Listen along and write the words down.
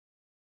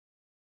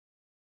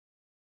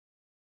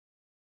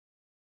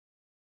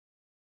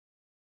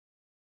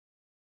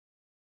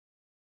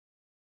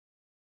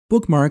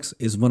Bookmarks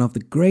is one of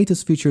the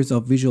greatest features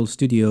of Visual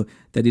Studio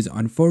that is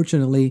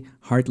unfortunately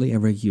hardly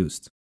ever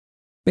used.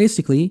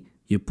 Basically,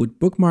 you put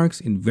bookmarks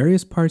in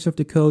various parts of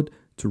the code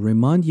to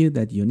remind you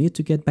that you need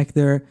to get back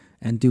there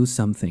and do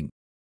something.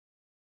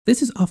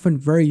 This is often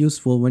very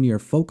useful when you're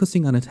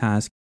focusing on a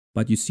task,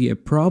 but you see a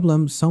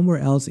problem somewhere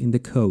else in the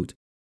code.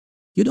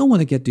 You don't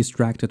want to get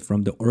distracted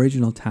from the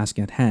original task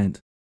at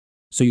hand.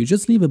 So you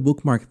just leave a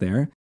bookmark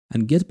there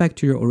and get back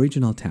to your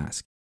original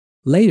task.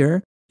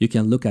 Later, you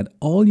can look at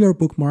all your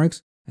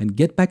bookmarks and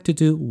get back to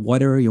do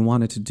whatever you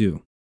wanted to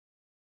do.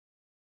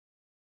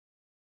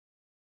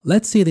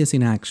 Let's see this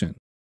in action.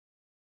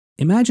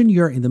 Imagine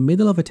you're in the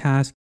middle of a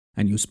task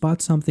and you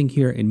spot something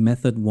here in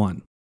method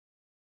 1.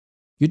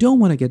 You don't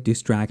want to get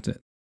distracted.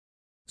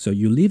 So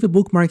you leave a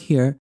bookmark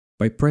here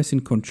by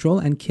pressing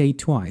Ctrl and K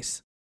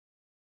twice.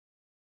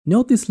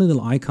 Note this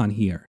little icon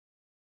here.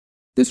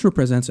 This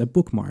represents a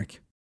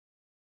bookmark.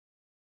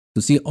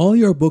 To see all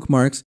your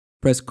bookmarks,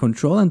 press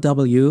Ctrl and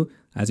W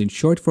as in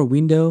short for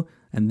window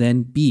and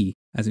then B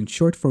as in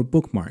short for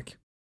bookmark.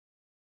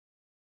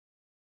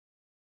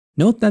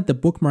 Note that the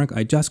bookmark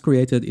I just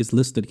created is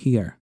listed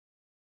here.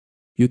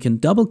 You can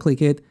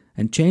double-click it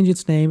and change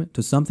its name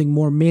to something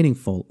more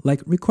meaningful,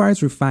 like requires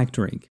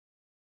refactoring.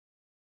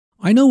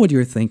 I know what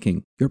you're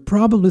thinking. You're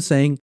probably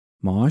saying,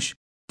 Mosh,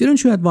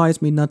 didn't you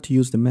advise me not to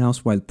use the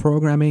mouse while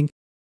programming?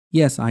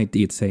 Yes, I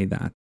did say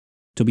that.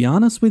 To be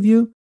honest with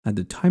you, at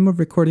the time of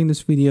recording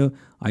this video,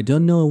 I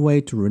don't know a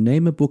way to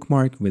rename a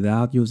bookmark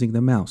without using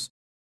the mouse.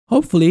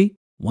 Hopefully,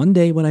 one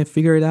day when I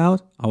figure it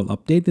out, I will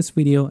update this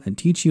video and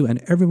teach you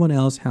and everyone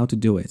else how to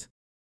do it.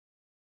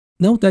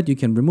 Note that you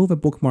can remove a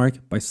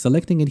bookmark by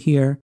selecting it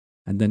here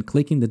and then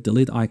clicking the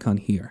delete icon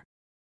here.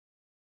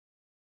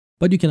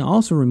 But you can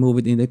also remove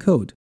it in the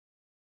code.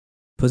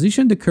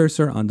 Position the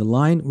cursor on the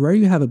line where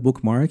you have a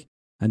bookmark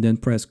and then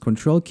press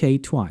Ctrl K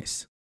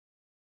twice.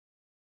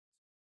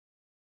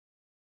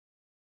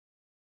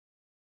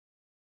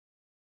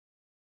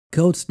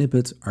 Code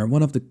snippets are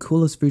one of the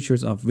coolest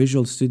features of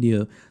Visual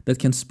Studio that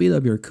can speed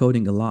up your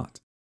coding a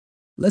lot.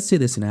 Let's see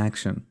this in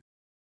action.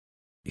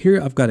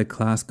 Here I've got a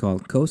class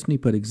called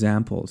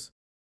CodeSnippetExamples.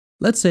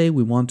 Let's say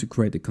we want to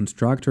create a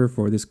constructor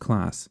for this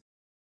class.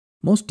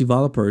 Most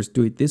developers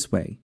do it this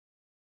way.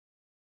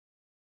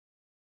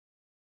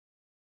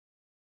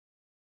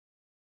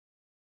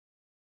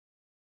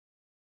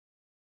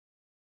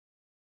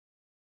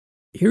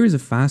 Here is a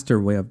faster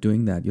way of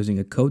doing that using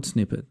a code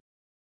snippet.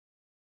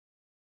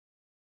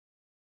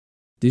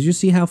 Did you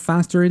see how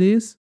faster it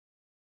is?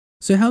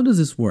 So how does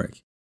this work?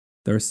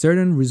 There are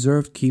certain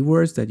reserved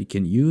keywords that you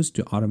can use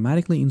to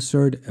automatically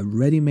insert a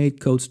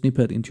ready-made code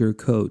snippet into your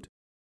code.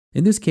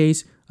 In this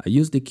case, I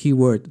used the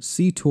keyword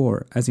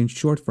ctor as in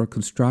short for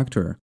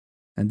constructor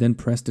and then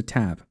press the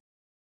tab.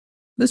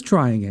 Let's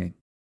try again.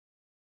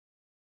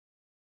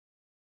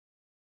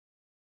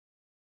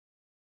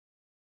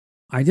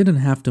 I didn't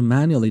have to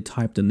manually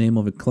type the name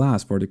of a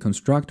class for the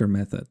constructor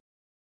method.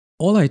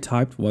 All I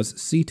typed was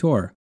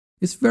ctor.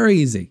 It's very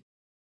easy.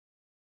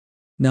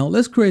 Now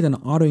let's create an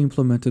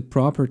auto-implemented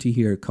property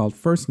here called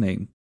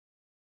firstName.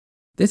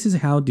 This is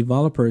how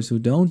developers who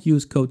don't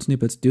use code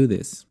snippets do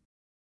this.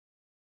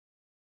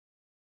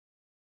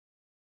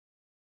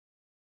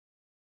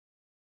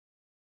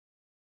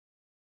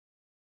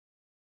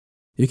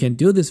 You can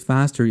do this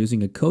faster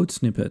using a code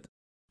snippet.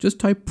 Just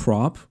type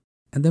prop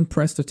and then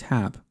press the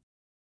tab.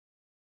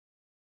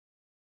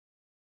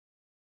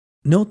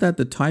 Note that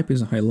the type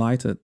is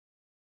highlighted.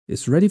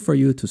 It's ready for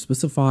you to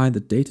specify the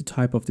data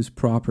type of this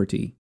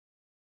property.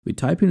 We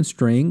type in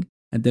string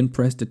and then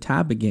press the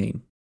tab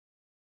again.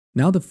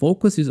 Now the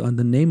focus is on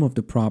the name of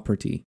the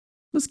property.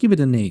 Let's give it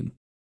a name.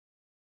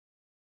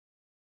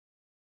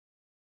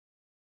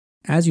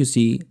 As you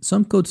see,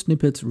 some code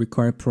snippets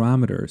require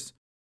parameters.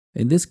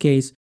 In this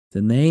case,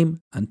 the name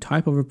and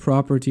type of a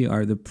property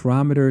are the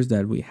parameters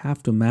that we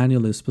have to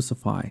manually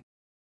specify.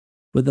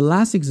 With the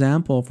last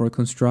example for a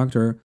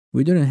constructor,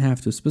 we didn't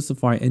have to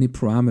specify any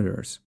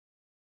parameters.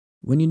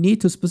 When you need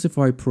to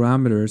specify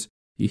parameters,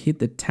 you hit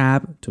the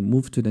tab to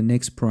move to the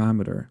next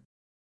parameter.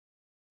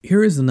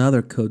 Here is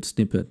another code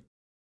snippet.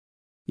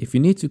 If you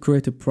need to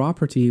create a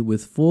property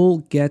with full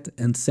get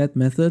and set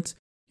methods,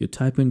 you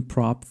type in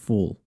prop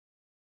full.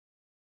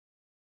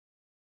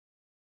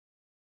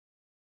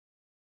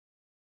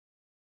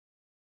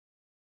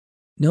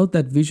 Note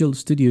that Visual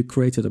Studio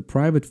created a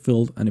private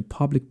field and a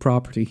public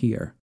property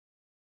here.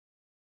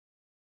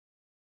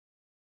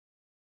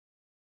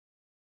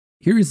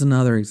 Here is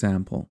another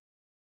example.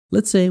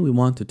 Let's say we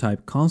want to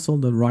type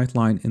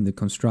console.writeLine in the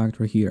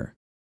constructor here.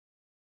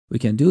 We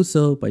can do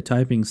so by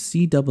typing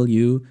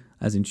CW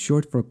as in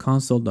short for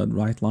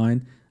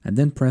console.writeLine and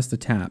then press the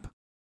tab.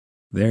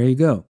 There you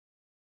go.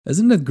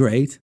 Isn't that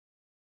great?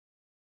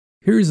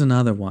 Here is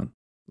another one.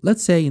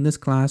 Let's say in this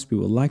class we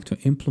would like to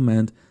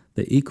implement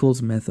the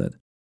equals method.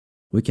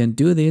 We can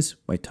do this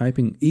by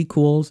typing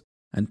equals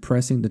and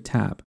pressing the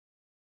tab.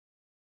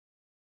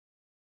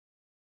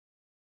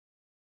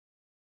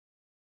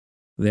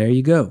 There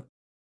you go.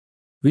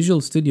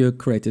 Visual Studio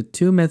created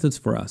two methods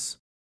for us,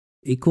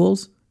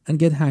 equals and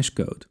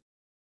getHashCode.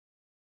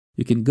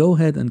 You can go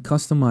ahead and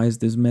customize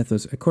these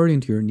methods according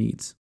to your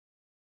needs.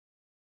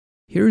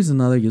 Here is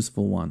another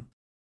useful one.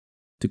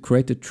 To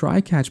create a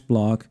try-catch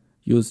block,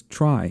 use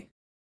try,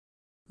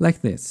 like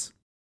this.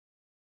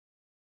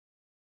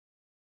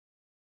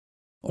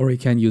 Or you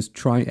can use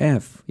try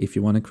F if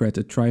you want to create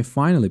a try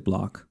finally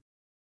block.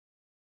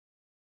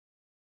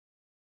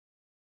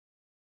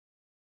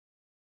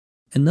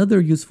 Another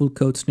useful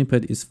code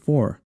snippet is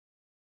for.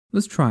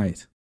 Let's try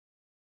it.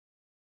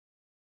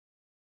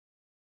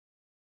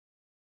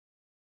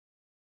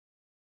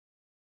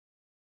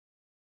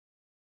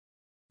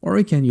 Or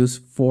we can use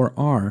for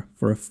R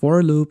for a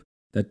for loop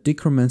that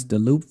decrements the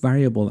loop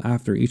variable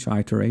after each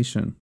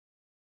iteration.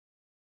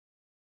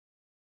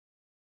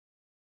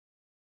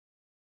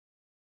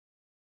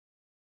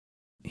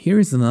 Here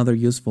is another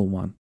useful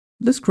one.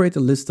 Let's create a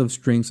list of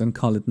strings and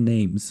call it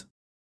names.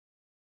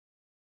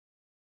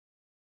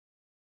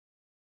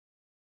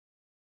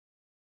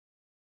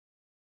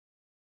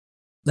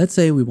 Let's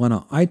say we want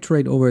to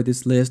iterate over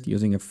this list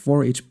using a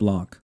for each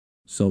block.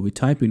 So we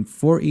type in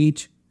for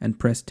each and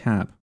press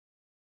tab.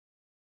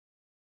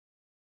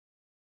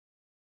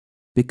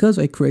 Because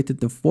I created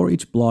the for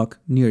each block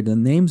near the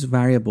names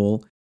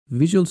variable,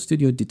 Visual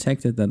Studio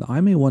detected that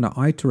I may want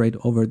to iterate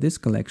over this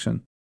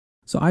collection.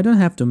 So I don't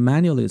have to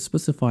manually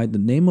specify the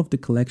name of the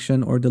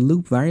collection or the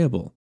loop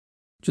variable.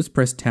 Just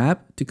press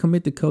tab to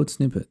commit the code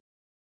snippet.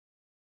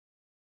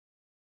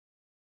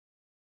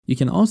 You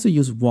can also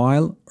use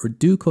while or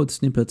do code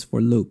snippets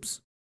for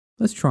loops.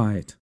 Let's try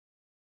it.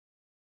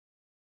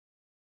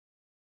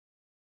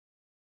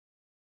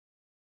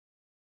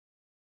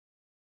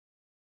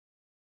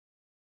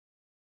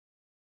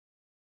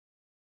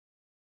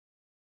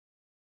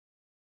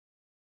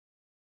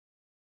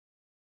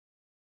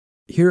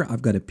 Here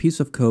I've got a piece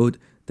of code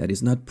that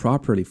is not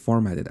properly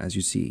formatted, as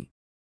you see.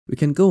 We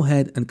can go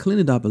ahead and clean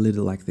it up a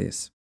little like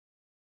this.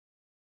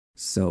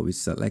 So we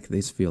select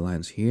these few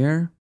lines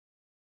here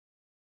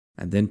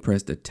and then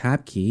press the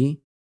tab key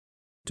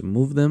to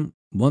move them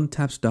one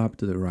tab stop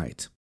to the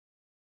right.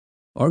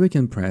 Or we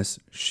can press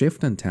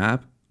shift and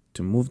tab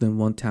to move them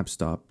one tab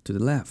stop to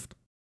the left.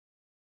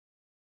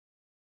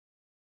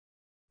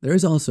 There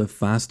is also a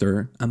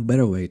faster and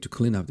better way to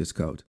clean up this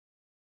code.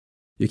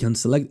 You can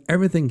select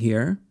everything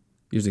here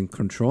using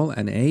Ctrl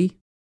and A,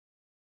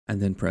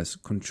 and then press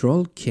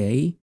Ctrl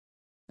K,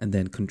 and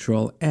then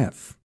Ctrl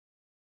F.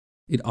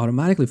 It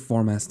automatically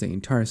formats the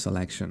entire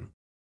selection.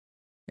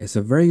 It's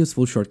a very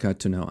useful shortcut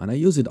to know, and I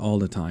use it all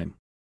the time.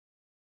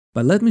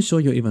 But let me show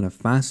you even a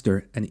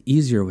faster and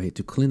easier way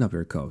to clean up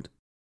your code.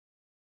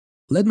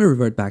 Let me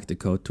revert back the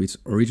code to its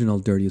original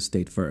dirty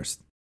state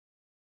first.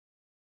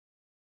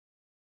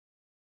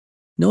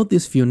 Note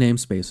these few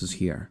namespaces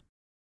here.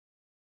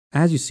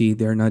 As you see,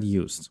 they are not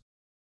used.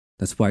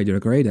 That's why they're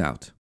grayed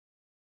out.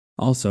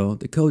 Also,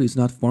 the code is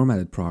not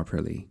formatted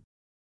properly.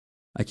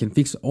 I can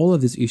fix all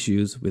of these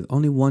issues with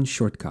only one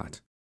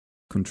shortcut,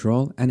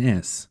 Ctrl and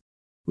S,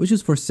 which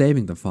is for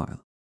saving the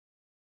file.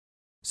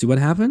 See what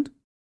happened?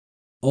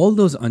 All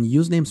those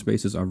unused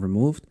namespaces are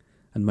removed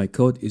and my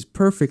code is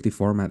perfectly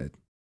formatted.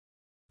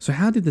 So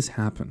how did this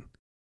happen?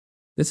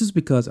 This is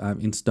because I've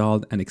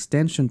installed an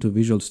extension to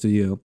Visual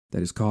Studio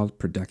that is called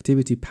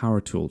Productivity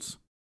Power Tools.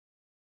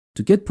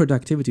 To get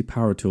Productivity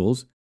Power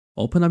Tools,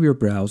 open up your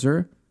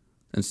browser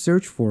and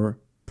search for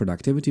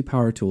Productivity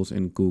Power Tools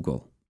in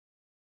Google.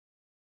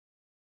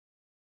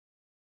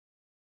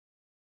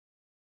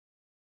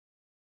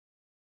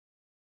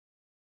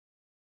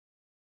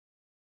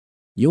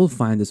 You will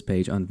find this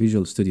page on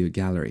Visual Studio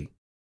Gallery.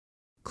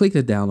 Click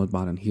the download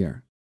button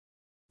here.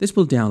 This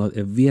will download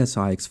a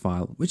VSIX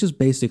file, which is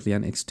basically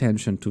an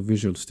extension to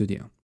Visual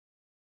Studio.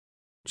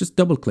 Just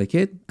double-click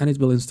it and it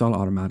will install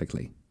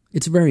automatically.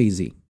 It's very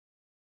easy.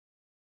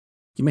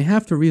 You may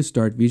have to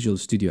restart Visual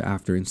Studio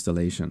after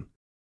installation.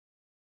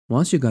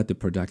 Once you got the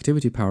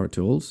Productivity Power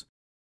Tools,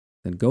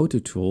 then go to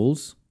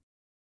Tools,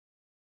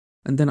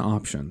 and then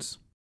Options.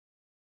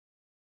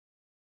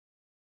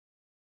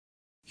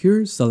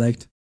 Here,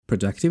 select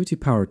Productivity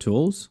Power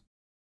Tools,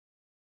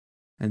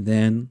 and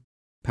then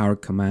Power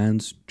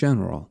Commands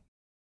General.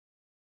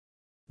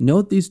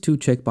 Note these two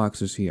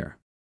checkboxes here.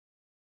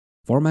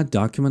 Format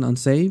document on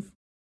save,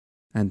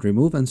 and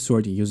remove and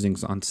sort using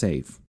on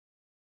save.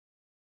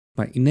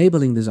 By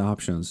enabling these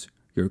options,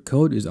 your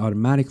code is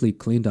automatically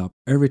cleaned up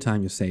every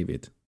time you save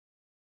it.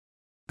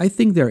 I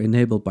think they're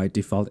enabled by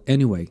default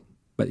anyway,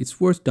 but it's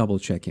worth double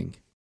checking.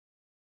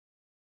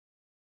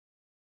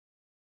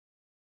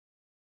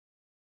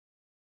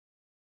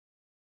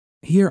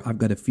 Here I've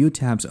got a few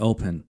tabs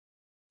open.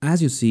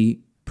 As you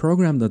see,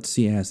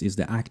 program.cs is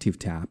the active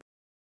tab.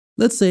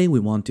 Let's say we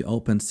want to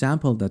open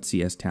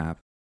sample.cs tab.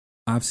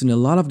 I've seen a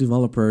lot of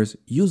developers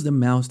use the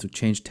mouse to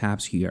change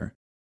tabs here.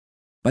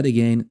 But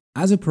again,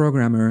 as a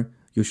programmer,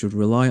 you should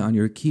rely on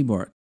your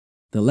keyboard.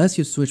 The less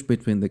you switch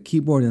between the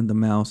keyboard and the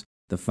mouse,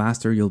 the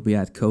faster you'll be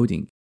at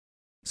coding.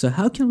 So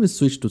how can we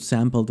switch to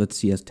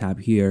sample.cs tab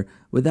here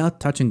without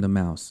touching the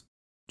mouse?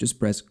 Just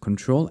press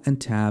Ctrl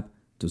and Tab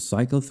to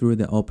cycle through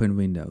the open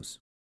windows,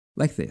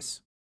 like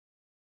this.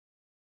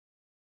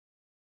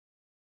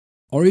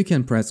 Or you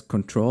can press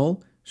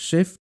Ctrl,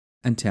 Shift,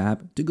 and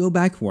Tab to go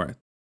backward.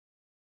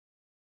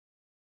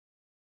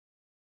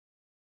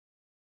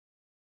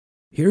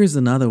 Here is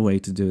another way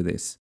to do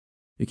this.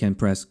 You can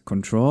press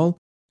Ctrl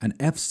and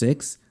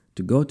F6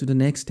 to go to the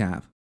next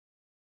tab.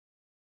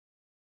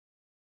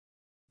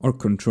 Or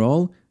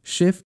Ctrl,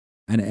 Shift,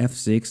 and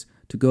F6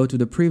 to go to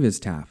the previous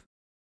tab.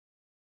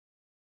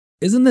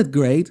 Isn't that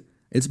great?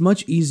 It's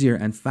much easier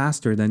and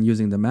faster than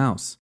using the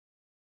mouse.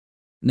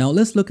 Now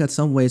let's look at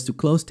some ways to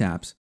close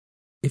tabs.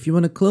 If you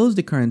want to close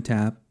the current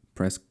tab,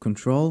 press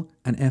Ctrl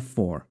and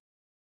F4.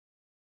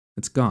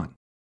 It's gone.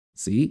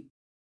 See?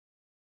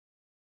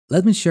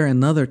 Let me share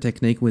another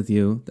technique with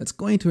you that's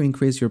going to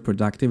increase your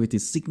productivity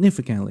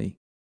significantly.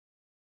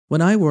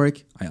 When I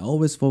work, I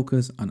always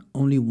focus on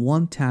only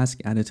one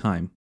task at a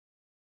time.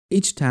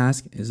 Each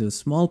task is a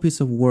small piece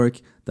of work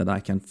that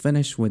I can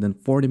finish within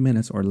 40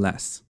 minutes or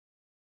less.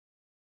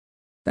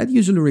 That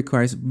usually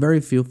requires very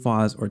few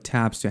files or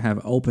tabs to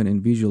have open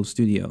in Visual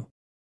Studio.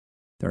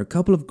 There are a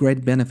couple of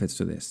great benefits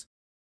to this.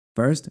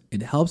 First,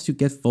 it helps you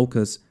get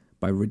focus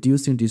by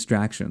reducing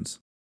distractions.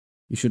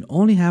 You should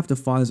only have the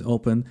files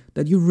open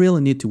that you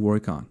really need to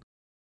work on.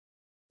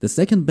 The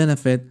second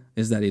benefit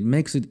is that it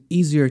makes it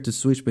easier to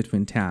switch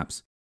between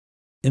tabs.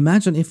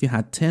 Imagine if you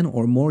had 10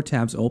 or more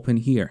tabs open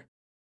here.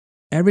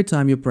 Every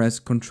time you press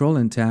Ctrl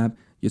and Tab,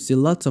 you see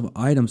lots of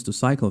items to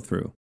cycle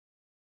through.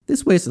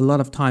 This wastes a lot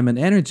of time and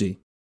energy.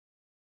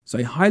 So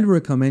I highly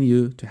recommend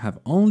you to have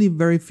only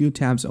very few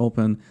tabs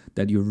open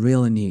that you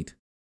really need.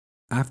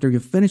 After you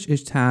finish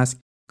each task,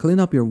 clean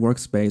up your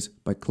workspace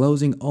by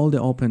closing all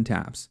the open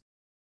tabs.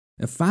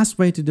 A fast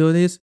way to do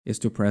this is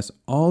to press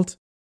Alt,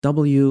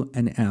 W,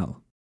 and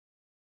L.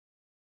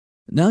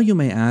 Now you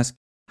may ask,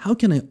 how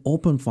can I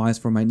open files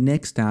for my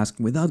next task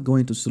without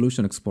going to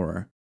Solution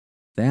Explorer?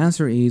 The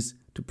answer is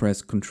to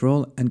press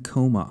Ctrl and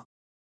comma.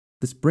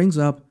 This brings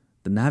up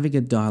the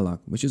Navigate dialog,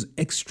 which is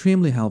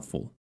extremely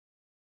helpful.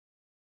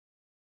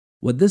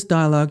 With this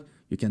dialog,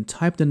 you can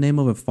type the name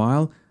of a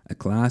file, a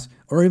class,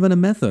 or even a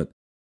method,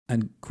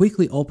 and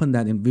quickly open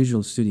that in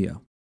Visual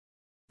Studio.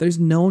 There is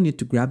no need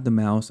to grab the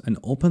mouse and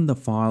open the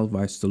file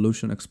via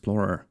Solution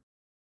Explorer.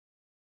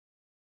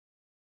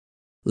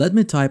 Let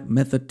me type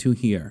method 2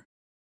 here.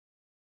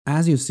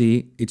 As you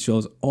see, it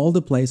shows all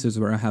the places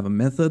where I have a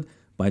method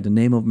by the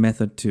name of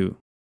method 2.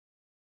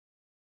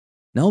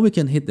 Now we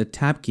can hit the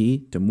Tab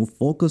key to move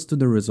focus to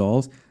the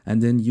results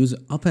and then use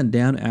up and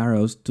down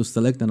arrows to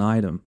select an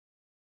item.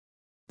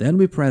 Then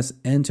we press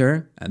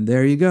Enter and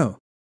there you go.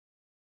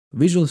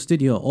 Visual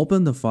Studio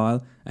opened the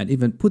file and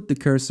even put the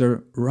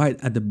cursor right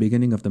at the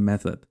beginning of the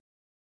method.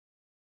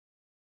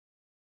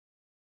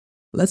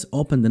 Let's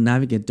open the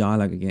Navigate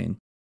dialog again.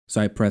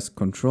 So I press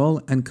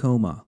Ctrl and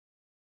comma.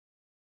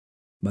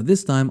 But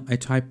this time I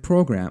type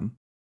program.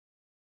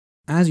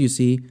 As you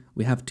see,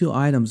 we have two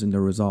items in the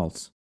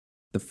results.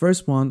 The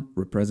first one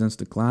represents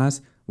the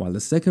class, while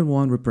the second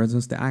one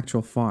represents the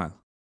actual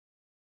file.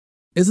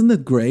 Isn't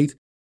it great?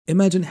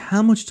 Imagine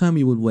how much time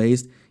you would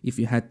waste if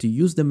you had to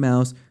use the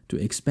mouse to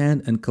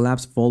expand and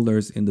collapse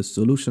folders in the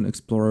Solution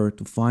Explorer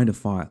to find a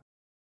file.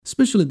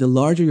 Especially the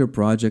larger your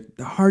project,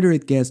 the harder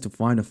it gets to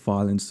find a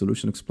file in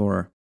Solution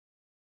Explorer.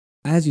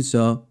 As you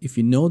saw, if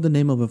you know the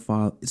name of a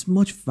file, it's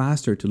much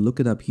faster to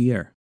look it up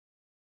here.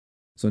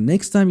 So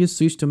next time you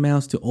switch the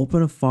mouse to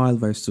open a file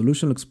via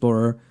Solution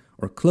Explorer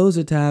or close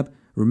a tab,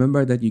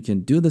 remember that you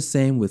can do the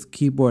same with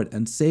keyboard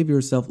and save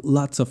yourself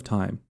lots of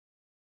time.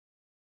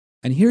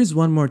 And here's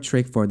one more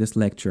trick for this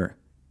lecture.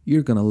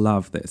 You're gonna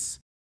love this.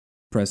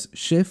 Press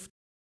Shift,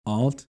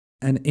 Alt,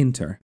 and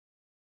Enter.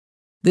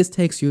 This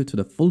takes you to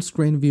the full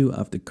screen view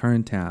of the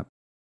current tab.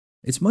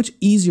 It's much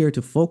easier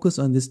to focus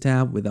on this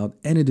tab without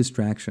any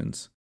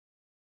distractions.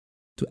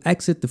 To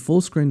exit the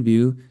full screen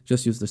view,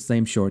 just use the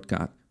same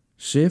shortcut.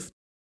 Shift,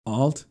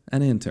 Alt,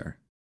 and Enter.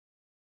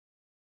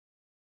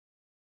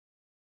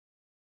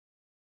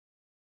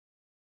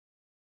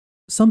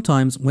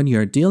 Sometimes when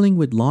you're dealing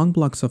with long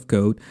blocks of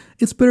code,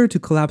 it's better to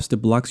collapse the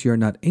blocks you're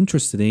not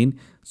interested in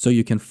so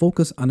you can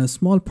focus on a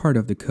small part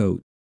of the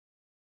code.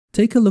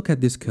 Take a look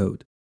at this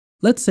code.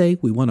 Let's say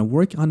we want to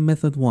work on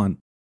method 1.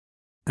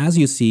 As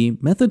you see,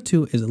 method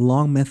 2 is a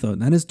long method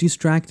and is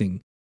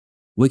distracting.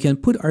 We can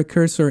put our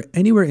cursor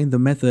anywhere in the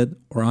method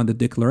or on the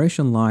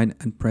declaration line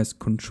and press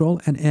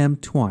Ctrl and M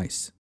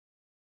twice.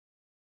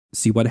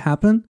 See what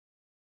happened?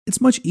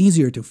 It's much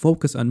easier to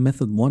focus on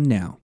method 1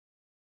 now.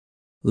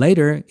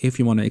 Later, if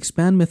you want to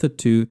expand method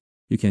 2,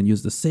 you can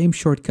use the same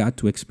shortcut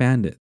to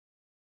expand it.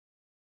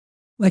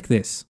 Like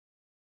this.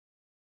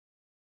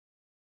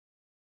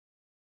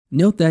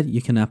 Note that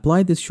you can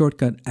apply this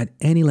shortcut at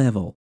any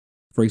level.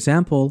 For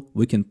example,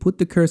 we can put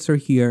the cursor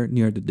here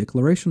near the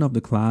declaration of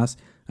the class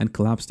and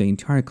collapse the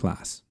entire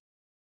class.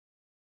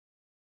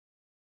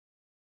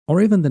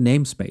 Or even the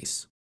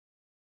namespace.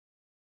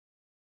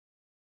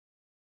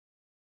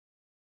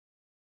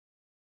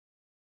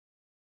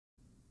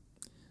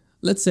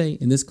 Let's say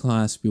in this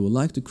class we would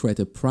like to create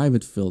a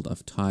private field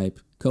of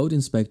type code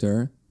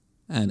inspector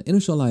and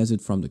initialize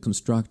it from the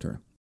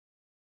constructor.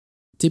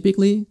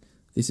 Typically,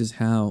 This is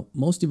how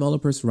most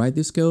developers write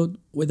this code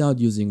without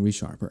using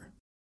ReSharper.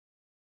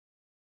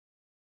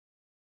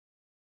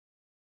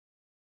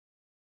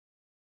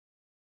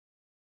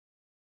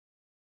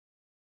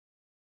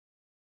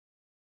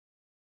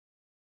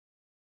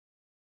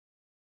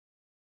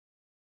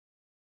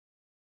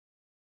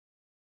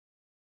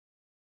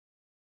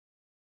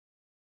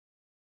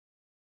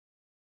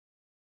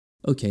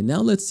 Okay, now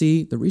let's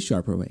see the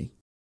ReSharper way.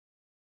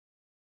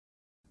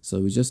 So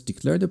we just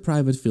declare the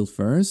private field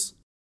first.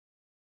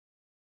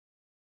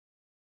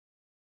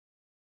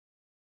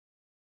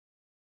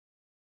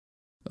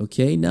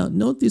 Okay, now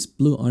note this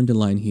blue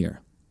underline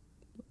here.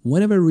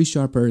 Whenever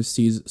ReSharper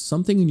sees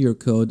something in your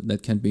code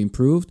that can be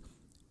improved,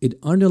 it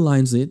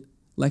underlines it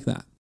like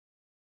that.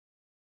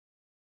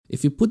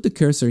 If you put the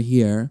cursor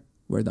here,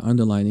 where the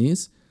underline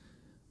is,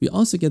 we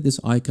also get this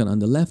icon on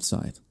the left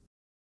side.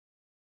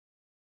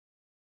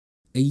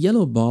 A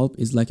yellow bulb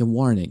is like a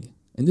warning.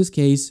 In this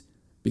case,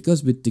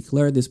 because we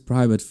declared this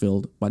private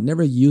field but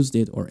never used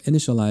it or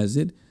initialized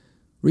it,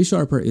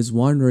 ReSharper is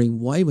wondering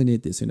why we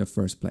need this in the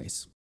first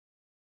place.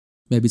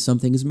 Maybe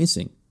something is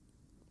missing.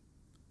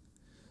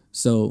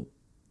 So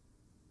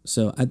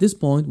at this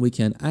point, we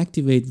can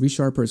activate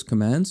ReSharper's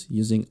commands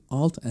using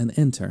Alt and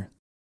Enter.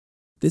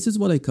 This is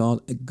what I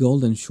call a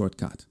golden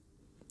shortcut.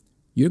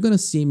 You're going to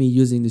see me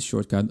using this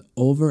shortcut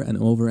over and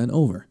over and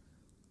over.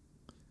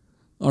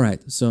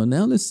 Alright, so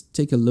now let's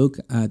take a look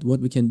at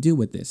what we can do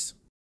with this.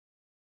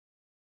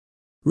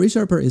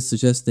 ReSharper is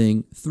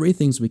suggesting 3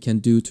 things we can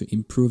do to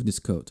improve this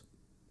code.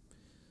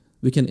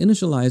 We can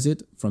initialize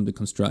it from the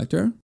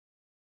constructor.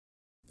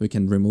 We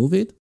can remove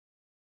it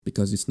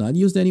because it's not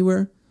used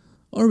anywhere,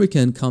 or we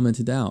can comment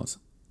it out.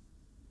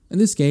 In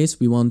this case,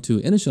 we want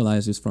to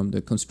initialize this from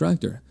the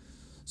constructor.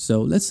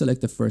 So let's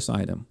select the first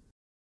item.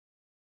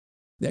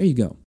 There you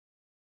go.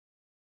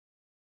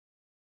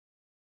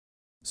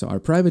 So our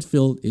private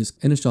field is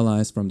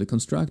initialized from the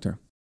constructor.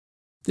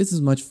 This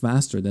is much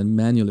faster than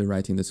manually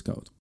writing this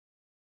code.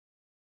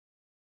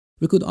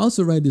 We could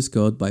also write this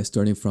code by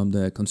starting from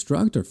the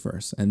constructor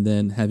first and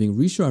then having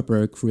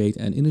ReSharper create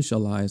and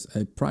initialize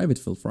a private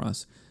field for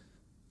us.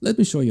 Let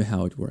me show you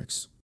how it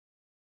works.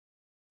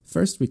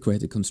 First, we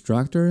create a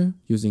constructor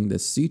using the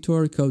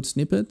CTOR code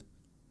snippet.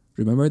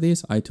 Remember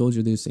this? I told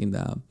you this in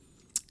the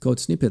code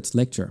snippets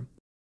lecture.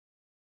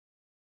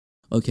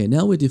 Okay,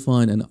 now we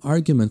define an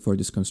argument for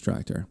this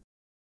constructor.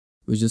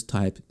 We just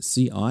type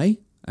CI,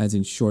 as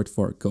in short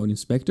for code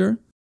inspector.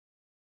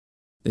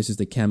 This is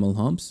the camel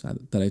humps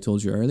that I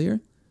told you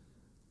earlier.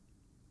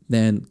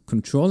 Then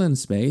Control and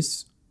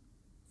space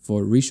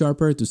for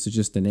ReSharper to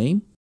suggest the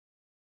name.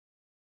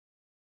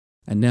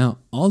 And now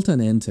Alt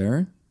and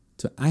Enter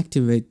to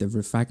activate the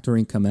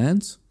refactoring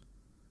commands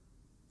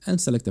and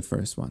select the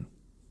first one.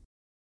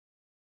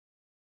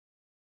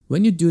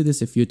 When you do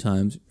this a few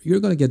times, you're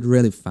going to get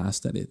really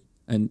fast at it,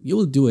 and you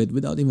will do it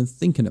without even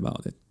thinking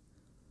about it.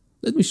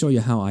 Let me show you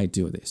how I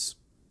do this.